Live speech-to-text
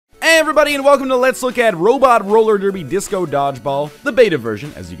everybody, and welcome to Let's Look at Robot Roller Derby Disco Dodgeball, the beta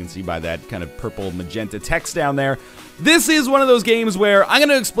version, as you can see by that kind of purple magenta text down there. This is one of those games where I'm going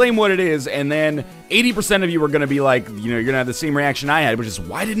to explain what it is, and then 80% of you are going to be like, you know, you're going to have the same reaction I had, which is,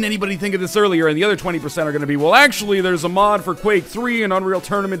 why didn't anybody think of this earlier? And the other 20% are going to be, well, actually, there's a mod for Quake 3 and Unreal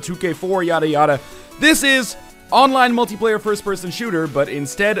Tournament 2K4, yada yada. This is online multiplayer first-person shooter, but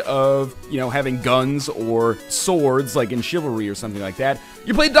instead of, you know, having guns or swords like in Chivalry or something like that,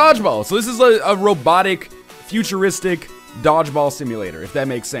 you play Dodgeball. So this is a robotic, futuristic dodgeball simulator, if that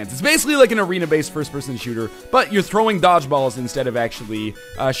makes sense. It's basically like an arena-based first-person shooter, but you're throwing dodgeballs instead of actually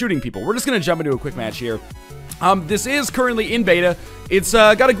shooting people. We're just going to jump into a quick match here. This is currently in beta. It's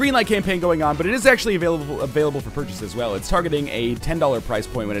got a green light campaign going on, but it is actually available for purchase as well. It's targeting a $10 price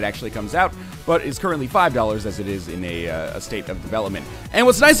point when it actually comes out, but is currently $5 as it is in a state of development. And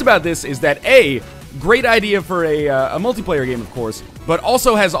what's nice about this is that great idea for a multiplayer game, of course, but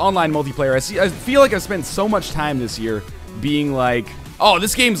also has online multiplayer. I feel like I've spent so much time this year being like, oh,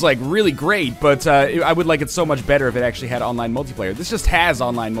 this game's like really great, but I would like it so much better if it actually had online multiplayer. This just has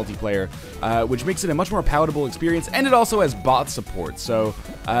online multiplayer, which makes it a much more palatable experience, and it also has bot support, so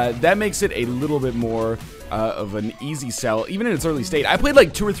that makes it a little bit more of an easy sell, even in its early state. I played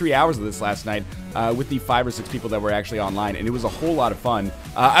like 2 or 3 hours of this last night with the 5 or 6 people that were actually online, and it was a whole lot of fun.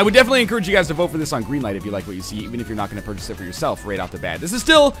 I would definitely encourage you guys to vote for this on Greenlight if you like what you see, even if you're not going to purchase it for yourself right off the bat. This is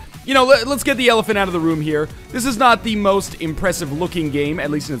still, you know, let's get the elephant out of the room here. This is not the most impressive looking game,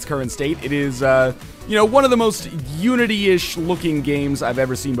 at least in its current state. It is, you know, one of the most Unity-ish looking games I've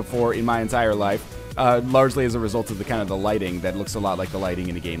ever seen before in my entire life. Largely as a result of the lighting that looks a lot like the lighting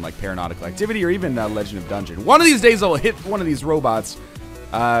in a game like Paranautical Activity or even Legend of Dungeon. One of these days I'll hit one of these robots,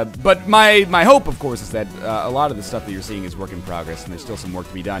 but my hope, of course, is that a lot of the stuff that you're seeing is work in progress and there's still some work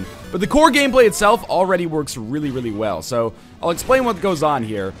to be done. But the core gameplay itself already works really, really well. So I'll explain what goes on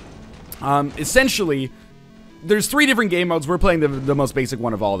here. Essentially, there's 3 different game modes. We're playing the most basic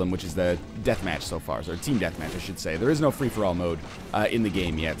one of all of them, which is the deathmatch so far, or team deathmatch, I should say. There is no free-for-all mode in the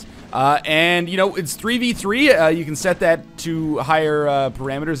game yet. And, you know, it's 3v3. You can set that to higher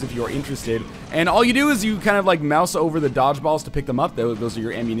parameters if you're interested. And all you do is you kind of like mouse over the dodgeballs to pick them up. Those are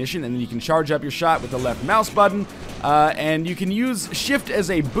your ammunition. And then you can charge up your shot with the left mouse button. And you can use shift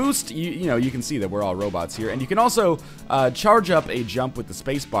as a boost. You know, you can see that we're all robots here. And you can also charge up a jump with the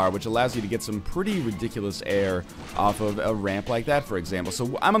space bar, which allows you to get some pretty ridiculous air off of a ramp like that, for example.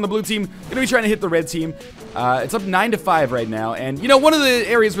 So I'm on the blue team. Going to be trying to hit the red team. It's up 9-5 right now. And, you know, one of the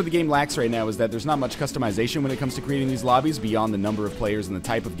areas where the game lacks right now is that there's not much customization when it comes to creating these lobbies beyond the number of players and the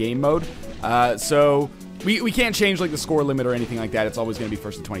type of game mode. So we can't change like the score limit or anything like that. It's always going to be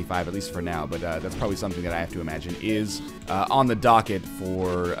 1st to 25, at least for now, but that's probably something that I have to imagine is on the docket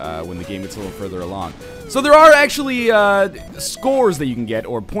for when the game gets a little further along. So there are actually scores that you can get,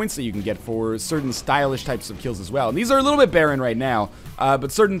 or points that you can get for certain stylish types of kills as well. And these are a little bit barren right now,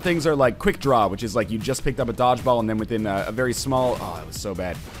 but certain things are like quick draw, which is like you just picked up a dodgeball and then within a very small, oh, that was so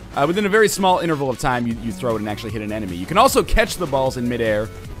bad. Within a very small interval of time, you throw it and actually hit an enemy. You can also catch the balls in midair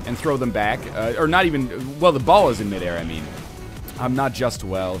and throw them back, or not even, well, the ball is in midair, I mean. Not just,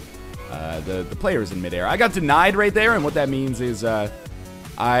 well, the player is in midair. I got denied right there, and what that means is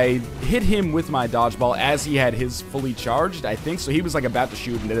I hit him with my dodgeball as he had his fully charged, I think, so he was like about to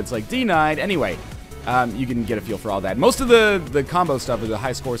shoot, and then it's like denied. Anyway, you can get a feel for all that. Most of the combo stuff, or the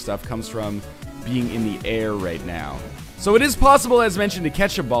high score stuff, comes from being in the air right now. So it is possible, as mentioned, to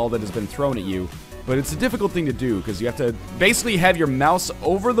catch a ball that has been thrown at you, but it's a difficult thing to do because you have to basically have your mouse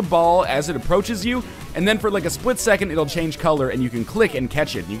over the ball as it approaches you, and then for like a split second it'll change color and you can click and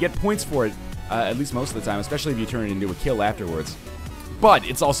catch it. You get points for it, at least most of the time, especially if you turn it into a kill afterwards. But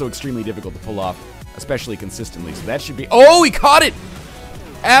it's also extremely difficult to pull off, especially consistently, so that should be... Oh, he caught it!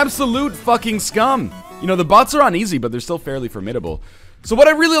 Absolute fucking scum! You know, the bots are on easy, but they're still fairly formidable. So what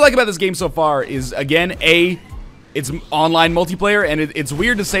I really like about this game so far is, again, it's online multiplayer, and it's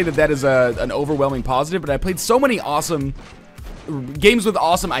weird to say that that is an overwhelming positive, but I played so many awesome games with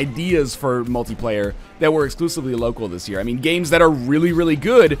awesome ideas for multiplayer that were exclusively local this year. I mean, games that are really, really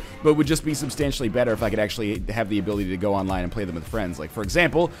good, but would just be substantially better if I could actually have the ability to go online and play them with friends. Like, for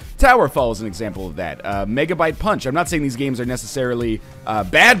example, Towerfall is an example of that. Megabyte Punch. I'm not saying these games are necessarily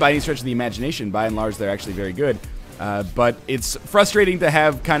bad by any stretch of the imagination. By and large, they're actually very good. But it's frustrating to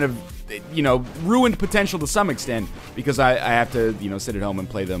have kind of, you know, ruined potential to some extent because I have to, you know, sit at home and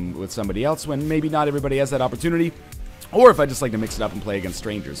play them with somebody else when maybe not everybody has that opportunity, or if I just like to mix it up and play against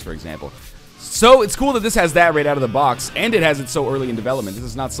strangers, for example. So it's cool that this has that right out of the box, and it has it so early in development. This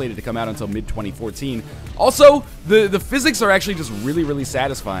is not slated to come out until mid-2014. Also, the physics are actually just really, really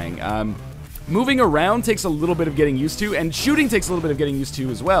satisfying. moving around takes a little bit of getting used to, and shooting takes a little bit of getting used to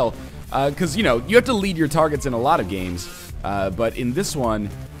as well, because, you know, you have to lead your targets in a lot of games, but in this one,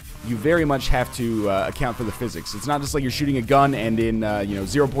 you very much have to account for the physics. It's not just like you're shooting a gun and in, you know,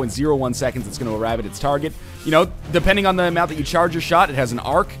 0.01 seconds it's going to arrive at its target. You know, depending on the amount that you charge your shot, it has an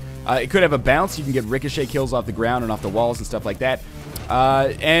arc. It could have a bounce. You can get ricochet kills off the ground and off the walls and stuff like that.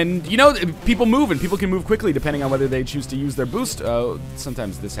 And, you know, people move, and people can move quickly depending on whether they choose to use their boost.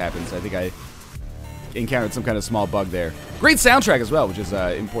 Sometimes this happens. I think I encountered some kind of small bug there. Great soundtrack as well, which is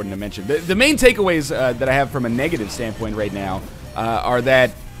important to mention. The main takeaways that I have from a negative standpoint right now are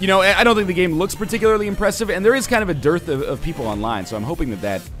that, you know, I don't think the game looks particularly impressive, and there is kind of a dearth of people online, so I'm hoping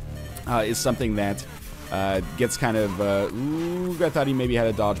that is something that gets kind of, ooh, I thought he maybe had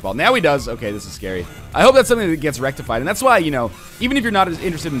a dodgeball. Now he does. Okay, this is scary. I hope that's something that gets rectified, and that's why, you know, even if you're not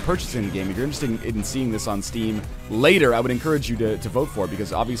interested in purchasing the game, if you're interested in seeing this on Steam later, I would encourage you to vote for it,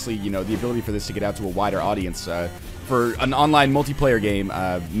 because obviously, you know, the ability for this to get out to a wider audience for an online multiplayer game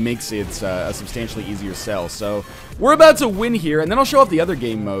makes it a substantially easier sell. So we're about to win here, and then I'll show off the other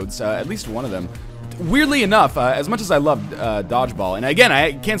game modes, at least one of them. Weirdly enough, as much as I love Dodgeball, and again,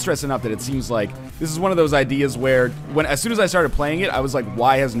 I can't stress enough that it seems like this is one of those ideas where, as soon as I started playing it, I was like,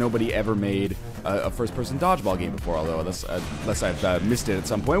 why has nobody ever made a first-person Dodgeball game before? Although, unless I've missed it at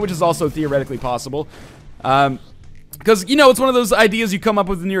some point, which is also theoretically possible. Because, you know, it's one of those ideas you come up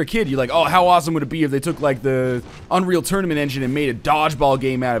with when you're a kid. You're like, oh, how awesome would it be if they took, like, the Unreal Tournament engine and made a Dodgeball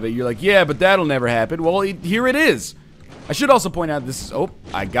game out of it? You're like, yeah, but that'll never happen. Well, here it is. I should also point out this is... Oh,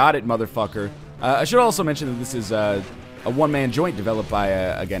 I got it, motherfucker. I should also mention that this is a one-man joint developed by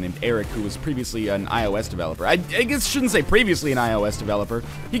a guy named Eric, who was previously an iOS developer. I guess shouldn't say previously an iOS developer.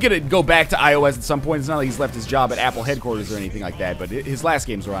 He could go back to iOS at some point. It's not like he's left his job at Apple headquarters or anything like that, but his last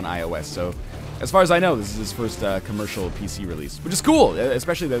games were on iOS, so as far as I know, this is his first commercial PC release, which is cool,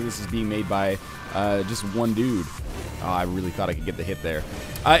 especially that this is being made by just one dude. Oh, I really thought I could get the hit there.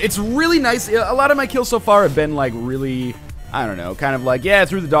 It's really nice. A lot of my kills so far have been, like, really... I don't know, kind of like, yeah,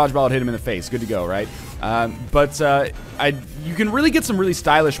 threw the dodgeball, it hit him in the face, good to go, right? You can really get some really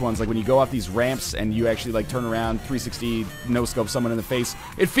stylish ones, like when you go off these ramps and you actually like turn around, 360, no-scope someone in the face.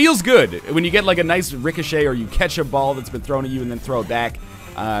 It feels good when you get like a nice ricochet, or you catch a ball that's been thrown at you and then throw it back.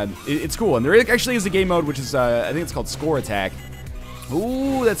 It's cool, and there actually is a game mode, which is, I think it's called Score Attack.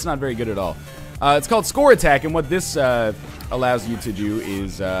 Ooh, that's not very good at all. It's called Score Attack, and what this allows you to do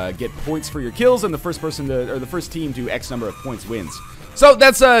is get points for your kills, and the first person to, or the first team to X number of points wins. So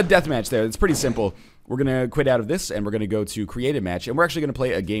that's a deathmatch there. It's pretty simple. We're gonna quit out of this, and we're gonna go to create a match, and we're actually gonna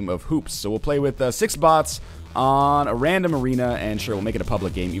play a game of hoops. So we'll play with 6 bots on a random arena, and sure, we'll make it a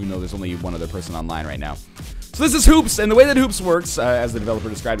public game, even though there's only one other person online right now. So this is Hoops, and the way that Hoops works, as the developer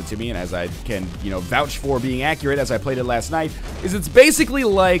described it to me, and as I can, you know, vouch for being accurate as I played it last night, is it's basically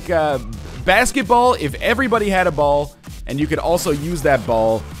like basketball if everybody had a ball, and you could also use that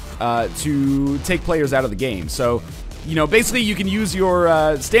ball to take players out of the game. So, you know, basically you can use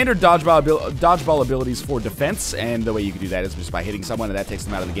your standard dodgeball abilities for defense, and the way you can do that is just by hitting someone, and that takes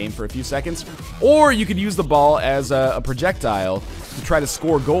them out of the game for a few seconds. Or you could use the ball as a projectile to try to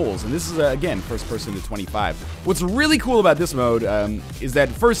score goals, and this is, again, first person to 25. What's really cool about this mode is that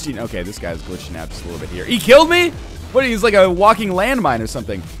first, you know, okay, this guy's glitching out just a little bit here. He killed me? What, he's like a walking landmine or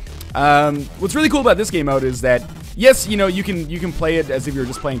something. What's really cool about this game mode is that, yes, you know, you can play it as if you're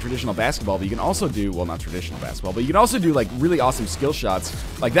just playing traditional basketball, but you can also do, well, not traditional basketball, but you can also do, like, really awesome skill shots.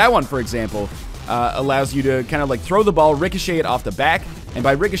 Like that one, for example, allows you to kind of, like, throw the ball, ricochet it off the back, and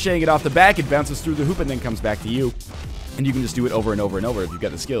by ricocheting it off the back, it bounces through the hoop and then comes back to you. And you can just do it over and over and over if you've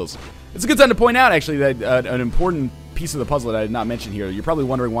got the skills. It's a good time to point out, actually, that an important piece of the puzzle that I did not mention here. You're probably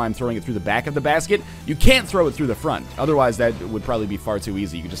wondering why I'm throwing it through the back of the basket. You can't throw it through the front. Otherwise, that would probably be far too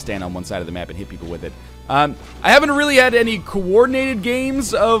easy. You can just stand on one side of the map and hit people with it. I haven't really had any coordinated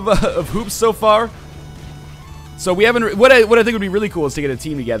games of hoops so far. So we haven't. What I think would be really cool is to get a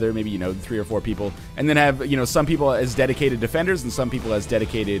team together, maybe, you know, 3 or 4 people, and then have, you know, some people as dedicated defenders and some people as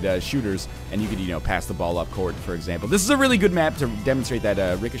dedicated shooters, and you could, you know, pass the ball up court, for example. This is a really good map to demonstrate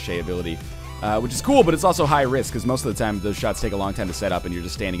that ricochet ability, which is cool, but it's also high risk because most of the time those shots take a long time to set up, and you're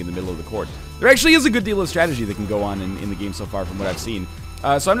just standing in the middle of the court. There actually is a good deal of strategy that can go on in the game so far, from what I've seen.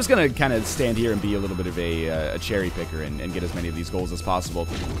 So I'm just going to kind of stand here and be a little bit of a cherry picker and get as many of these goals as possible.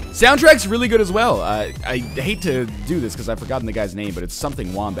 Soundtrack's really good as well. I hate to do this because I've forgotten the guy's name, but it's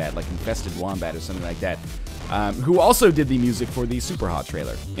something Wombat, like Infested Wombat or something like that, who also did the music for the Super Hot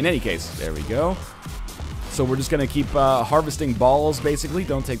trailer. In any case, there we go. So we're just going to keep harvesting balls, basically.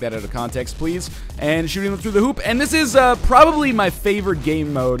 Don't take that out of context, please. And shooting them through the hoop. And this is probably my favorite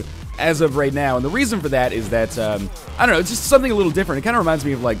game mode as of right now. And the reason for that is that, I don't know, it's just something a little different. It kind of reminds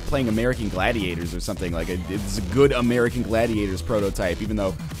me of like playing American Gladiators or something. Like it's a good American Gladiators prototype, even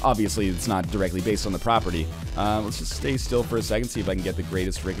though obviously it's not directly based on the property. Let's just stay still for a second, see if I can get the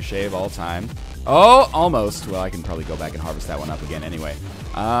greatest ricochet of all time. Oh, almost. Well, I can probably go back and harvest that one up again anyway.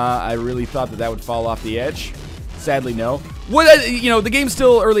 I really thought that would fall off the edge. Sadly, no. The game's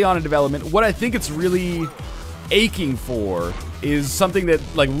still early on in development. What I think it's really aching for is something that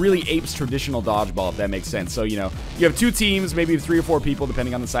like really apes traditional dodgeball, if that makes sense. So, you have 2 teams, maybe 3 or 4 people,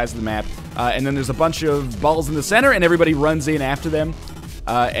 depending on the size of the map, and then there's a bunch of balls in the center, and everybody runs in after them.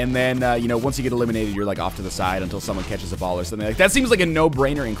 And then, once you get eliminated, you're like off to the side until someone catches a ball or something. Like that seems like a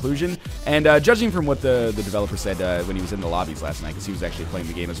no-brainer inclusion. And judging from what the developer said when he was in the lobbies last night, because he was actually playing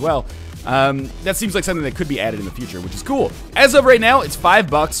the game as well, that seems like something that could be added in the future, which is cool. As of right now, it's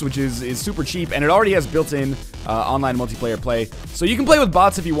 $5, which is super cheap, and it already has built-in online multiplayer play. So you can play with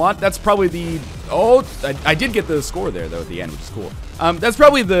bots if you want. That's probably the... Oh, I did get the score there, though, at the end, which is cool. That's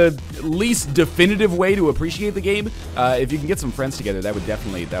probably the least definitive way to appreciate the game. If you can get some friends together, that would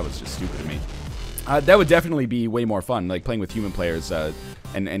definitely... That was just stupid of me. That would definitely be way more fun, like playing with human players,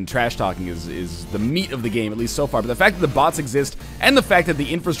 and trash talking is the meat of the game, at least so far. But the fact that the bots exist, and the fact that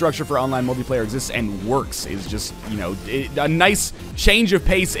the infrastructure for online multiplayer exists and works is just, a nice change of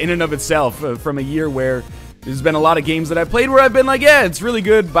pace in and of itself from a year where there's been a lot of games that I've played where I've been like, yeah, it's really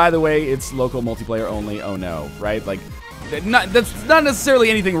good, by the way, it's local multiplayer only, oh no, right? Like, that's not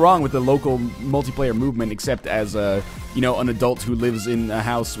necessarily anything wrong with the local multiplayer movement, except as an adult who lives in a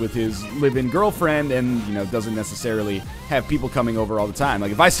house with his live-in girlfriend and, doesn't necessarily have people coming over all the time.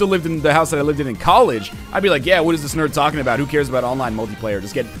 Like, if I still lived in the house that I lived in college, I'd be like, yeah, what is this nerd talking about? Who cares about online multiplayer?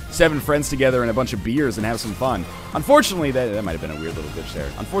 Just get 7 friends together and a bunch of beers and have some fun. Unfortunately, that might have been a weird little glitch there.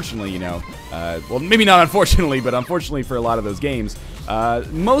 Unfortunately, well, maybe not unfortunately, but unfortunately for a lot of those games,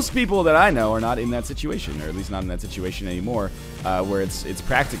 most people that I know are not in that situation, or at least not in that situation anymore, where it's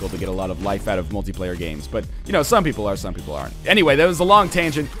practical to get a lot of life out of multiplayer games. But, some people are, some people aren't. Anyway, that was a long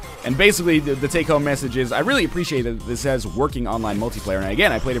tangent, and basically the take-home message is I really appreciate that this has working online multiplayer. And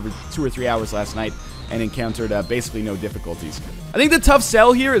again, I played it for 2 or 3 hours last night and encountered basically no difficulties. I think the tough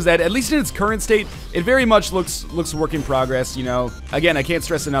sell here is that, at least in its current state, it very much looks work in progress, Again, I can't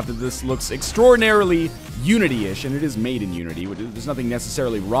stress enough that this looks extraordinarily Unity-ish, and it is made in Unity. There's nothing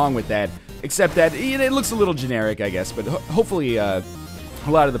necessarily wrong with that, except that it looks a little generic, I guess, but hopefully a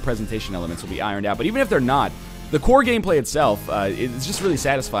lot of the presentation elements will be ironed out. But even if they're not, the core gameplay itself is just really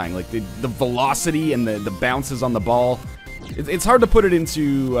satisfying. Like, the velocity and the bounces on the ball, it's hard to put it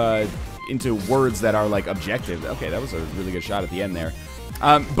into words that are, like, objective. Okay, that was a really good shot at the end there.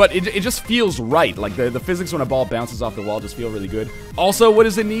 But it just feels right. Like, the physics when a ball bounces off the wall just feel really good. Also, what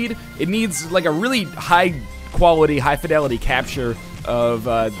does it need? It needs, like, a really high-quality, high-fidelity capture of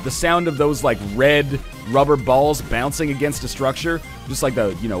the sound of those, like, red rubber balls bouncing against a structure. Just like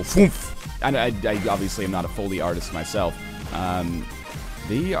the, whoomph. And I obviously am not a Foley artist myself.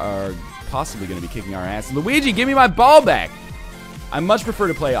 They are possibly going to be kicking our ass. Luigi, give me my ball back! I much prefer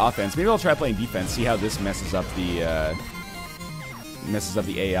to play offense. Maybe I'll try playing defense, see how this messes up the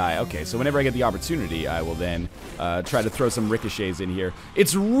AI. Okay, so whenever I get the opportunity, I will then try to throw some ricochets in here.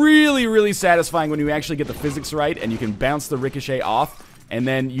 It's really, really satisfying when you actually get the physics right and you can bounce the ricochet off, and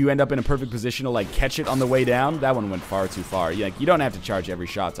then you end up in a perfect position to, like, catch it on the way down. That one went far too far. You don't have to charge every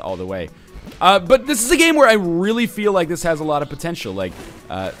shot all the way. But this is a game where I really feel like this has a lot of potential. Like,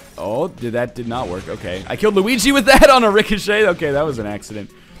 oh, that did not work. Okay, I killed Luigi with that on a ricochet. Okay, that was an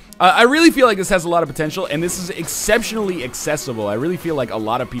accident. I really feel like this has a lot of potential, and this is exceptionally accessible. I really feel like a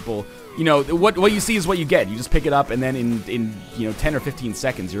lot of people, what you see is what you get. You just pick it up, and then in 10 or 15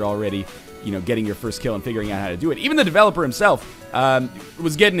 seconds, you're already, getting your first kill and figuring out how to do it. Even the developer himself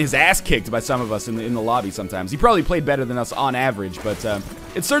was getting his ass kicked by some of us in the lobby sometimes. He probably played better than us on average, but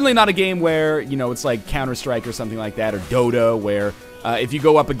it's certainly not a game where, it's like Counter-Strike or something like that, or Dota, where if you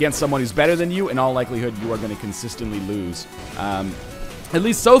go up against someone who's better than you, in all likelihood, you are going to consistently lose. At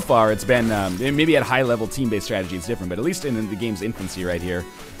least so far, it's been, maybe at high-level team-based strategy it's different, but at least in the game's infancy right here,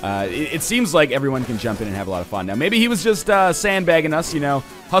 it seems like everyone can jump in and have a lot of fun. Now, maybe he was just sandbagging us,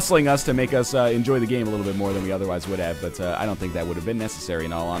 hustling us to make us enjoy the game a little bit more than we otherwise would have, but I don't think that would have been necessary,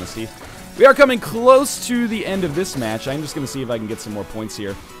 in all honesty. We are coming close to the end of this match. I'm just going to see if I can get some more points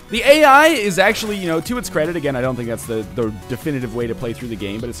here. The AI is actually, to its credit, again, I don't think that's the definitive way to play through the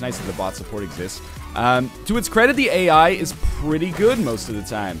game, but it's nice that the bot support exists. To its credit, the AI is pretty good most of the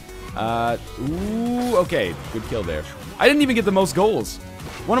time. Ooh, okay, good kill there. I didn't even get the most goals.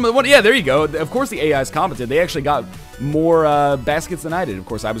 Yeah, there you go. Of course the AI is competent. They actually got more baskets than I did. Of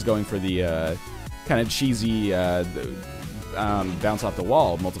course, I was going for the kind of cheesy bounce off the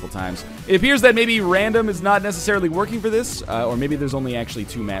wall multiple times. It appears that maybe random is not necessarily working for this, or maybe there's only actually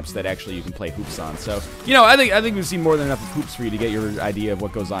 2 maps that actually you can play hoops on. So, you know, I think we've seen more than enough of hoops for you to get your idea of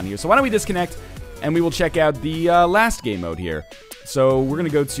what goes on here. So why don't we disconnect, and we will check out the last game mode here. So we're going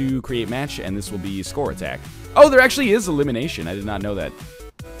to go to create match, and this will be score attack. Oh, there actually is elimination. I did not know that.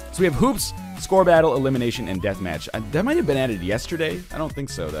 So we have hoops, score battle, elimination, and deathmatch. That might have been added yesterday. I don't think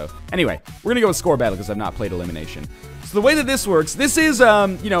so, though. Anyway, we're going to go with score battle because I've not played elimination. So the way that this works, this is,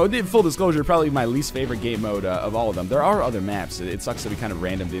 you know, full disclosure, probably my least favorite game mode of all of them. There are other maps. It sucks that we kind of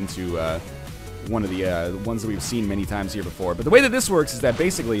randomed into one of the ones that we've seen many times here before. But the way that this works is that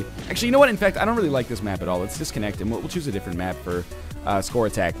basically, actually, you know what? In fact, I don't really like this map at all. Let's disconnect, and we'll choose a different map for score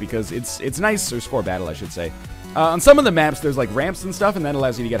attack because it's nice, or score battle, I should say. On some of the maps, there's like ramps and stuff, and that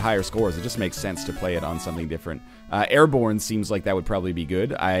allows you to get higher scores. It just makes sense to play it on something different. Airborne seems like that would probably be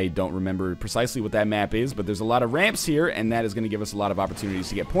good. I don't remember precisely what that map is, but there's a lot of ramps here, and that is going to give us a lot of opportunities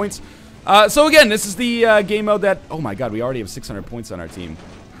to get points. So again, this is the game mode that, oh my god, we already have 600 points on our team.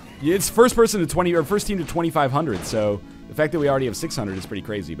 It's first person to 20, or first team to 2,500, so the fact that we already have 600 is pretty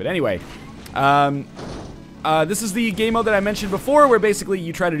crazy. But anyway, this is the game mode that I mentioned before, where basically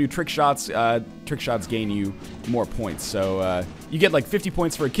you try to do trick shots. Trick shots gain you more points. So you get like 50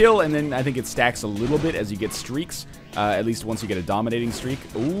 points for a kill, and then I think it stacks a little bit as you get streaks. At least once you get a dominating streak.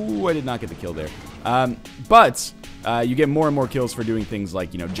 Ooh, I did not get the kill there. But you get more and more kills for doing things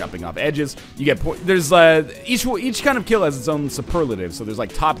like, you know, jumping off edges. You get there's each kind of kill has its own superlative. So there's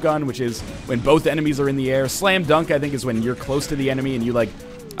like Top Gun, which is when both enemies are in the air. Slam Dunk, I think, is when you're close to the enemy and you like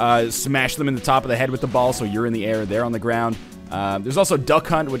smash them in the top of the head with the ball, so you're in the air, they're on the ground. There's also Duck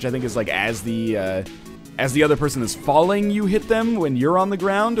Hunt, which I think is like as the other person is falling, you hit them when you're on the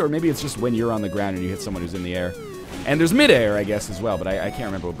ground, or maybe it's just when you're on the ground and you hit someone who's in the air. And there's Midair, I guess, as well, but I can't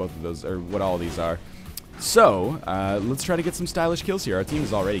remember what both of those, or what all of these are. So, let's try to get some stylish kills here. Our team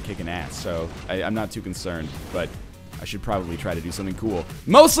is already kicking ass, so I'm not too concerned, but I should probably try to do something cool.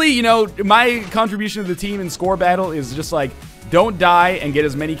 Mostly, you know, my contribution to the team in score battle is just like, don't die and get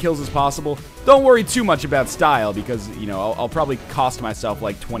as many kills as possible. Don't worry too much about style because, you know, I'll probably cost myself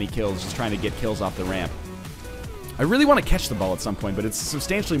like 20 kills just trying to get kills off the ramp. I really want to catch the ball at some point, but it's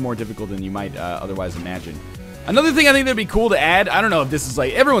substantially more difficult than you might otherwise imagine. Another thing I think that'd be cool to add, I don't know if this is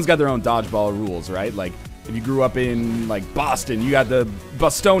like, everyone's got their own dodgeball rules, right? Like, if you grew up in, like, Boston, you got the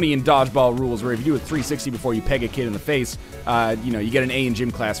Bostonian dodgeball rules, where if you do a 360 before you peg a kid in the face, you know, you get an A in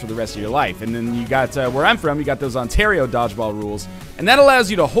gym class for the rest of your life. And then you got, where I'm from, you got those Ontario dodgeball rules, and that allows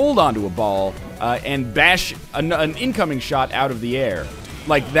you to hold onto a ball and bash an incoming shot out of the air.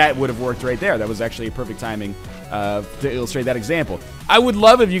 Like, that would have worked right there. That was actually a perfect timing to illustrate that example. I would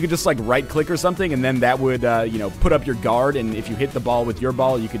love if you could just like right click or something, and then that would you know, put up your guard, and if you hit the ball with your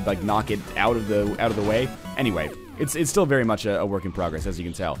ball, you could like knock it out of the way. Anyway, it's still very much a work in progress, as you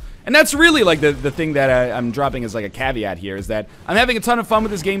can tell. And that's really like the thing that I'm dropping as like a caveat here, is that I'm having a ton of fun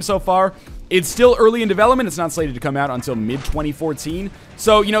with this game so far. It's still early in development. It's not slated to come out until mid-2014.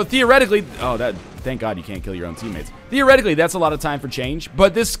 So, you know, theoretically, thank God you can't kill your own teammates. Theoretically, that's a lot of time for change,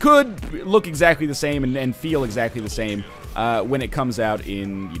 but this could look exactly the same and feel exactly the same when it comes out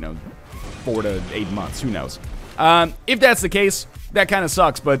in, you know, 4 to 8 months. Who knows? If that's the case, that kind of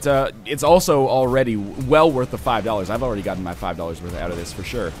sucks, but it's also already well worth the $5. I've already gotten my $5 worth out of this for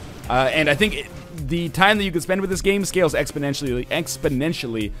sure. And I think the time that you can spend with this game scales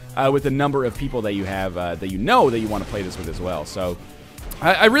exponentially with the number of people that you have that you know that you want to play this with as well. So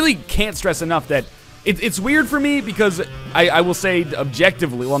I really can't stress enough that it's weird for me because I will say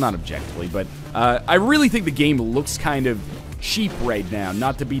objectively, well, not objectively, but I really think the game looks kind of cheap right now.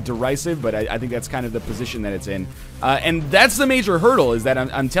 Not to be derisive, but I think that's kind of the position that it's in. And that's the major hurdle, is that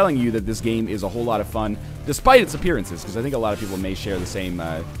I'm telling you that this game is a whole lot of fun, despite its appearances, because I think a lot of people may share the same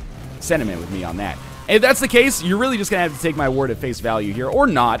sentiment with me on that. And if that's the case, you're really just going to have to take my word at face value here, or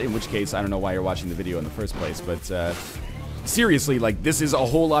not, in which case, I don't know why you're watching the video in the first place, but seriously, like, this is a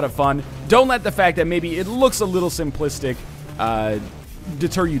whole lot of fun. Don't let the fact that maybe it looks a little simplistic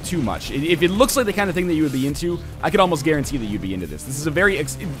deter you too much. If it looks like the kind of thing that you would be into, I could almost guarantee that you'd be into this. This is a very,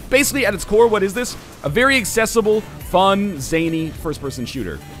 basically at its core, what is this? A very accessible, fun, zany first-person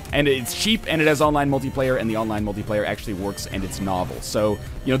shooter. And it's cheap, and it has online multiplayer, and the online multiplayer actually works, and it's novel. So,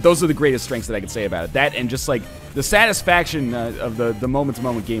 you know, those are the greatest strengths that I could say about it. That, and just like the satisfaction of the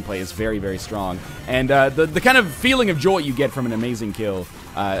moment-to-moment gameplay is very, very strong. And the kind of feeling of joy you get from an amazing kill,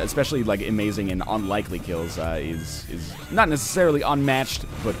 especially like amazing and unlikely kills, is not necessarily unmatched,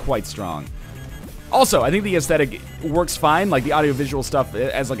 but quite strong. Also, I think the aesthetic works fine. Like the audiovisual stuff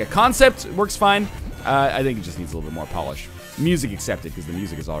as like a concept works fine. I think it just needs a little bit more polish. Music accepted, because the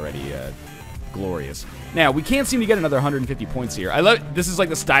music is already glorious. Now, we can't seem to get another 150 points here. I love this is like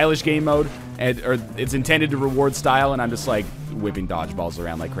the stylish game mode, or it's intended to reward style, and I'm just like whipping dodgeballs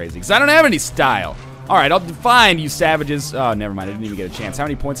around like crazy because I don't have any style. All right, I'll find you savages. Oh, never mind. I didn't even get a chance. How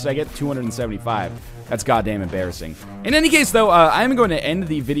many points did I get? 275. That's goddamn embarrassing. In any case, though, I'm going to end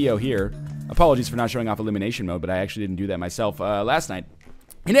the video here. Apologies for not showing off elimination mode, but I actually didn't do that myself last night.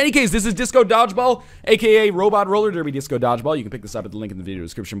 In any case, this is Disco Dodgeball, aka Robot Roller Derby Disco Dodgeball. You can pick this up at the link in the video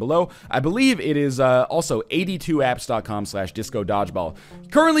description below. I believe it is also 82apps.com/Disco Dodgeball.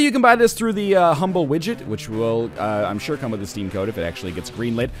 Currently, you can buy this through the Humble widget, which will, I'm sure, come with a Steam code if it actually gets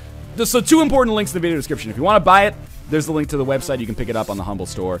greenlit. So 2 important links in the video description. If you want to buy it, there's the link to the website. You can pick it up on the Humble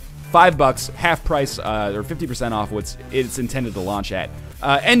store. $5, half price, or 50% off what it's intended to launch at.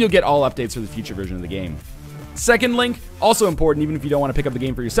 And you'll get all updates for the future version of the game. Second link, also important, even if you don't want to pick up the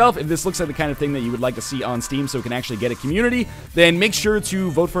game for yourself. If this looks like the kind of thing that you would like to see on Steam so it can actually get a community, then make sure to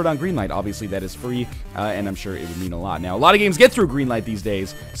vote for it on Greenlight. Obviously, that is free, and I'm sure it would mean a lot. Now, a lot of games get through Greenlight these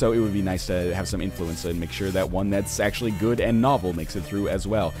days, so it would be nice to have some influence and make sure that one that's actually good and novel makes it through as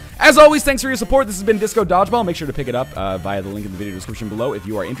well. As always, thanks for your support. This has been Disco Dodgeball. Make sure to pick it up via the link in the video description below if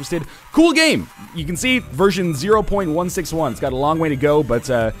you are interested. Cool game. You can see version 0.161. It's got a long way to go, but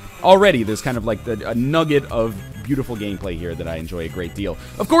already there's kind of like a nugget of beautiful gameplay here that I enjoy a great deal.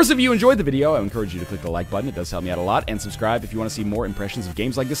 Of course, if you enjoyed the video, I encourage you to click the like button. It does help me out a lot. And subscribe if you want to see more impressions of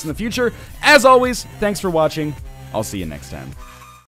games like this in the future. As always, thanks for watching. I'll see you next time.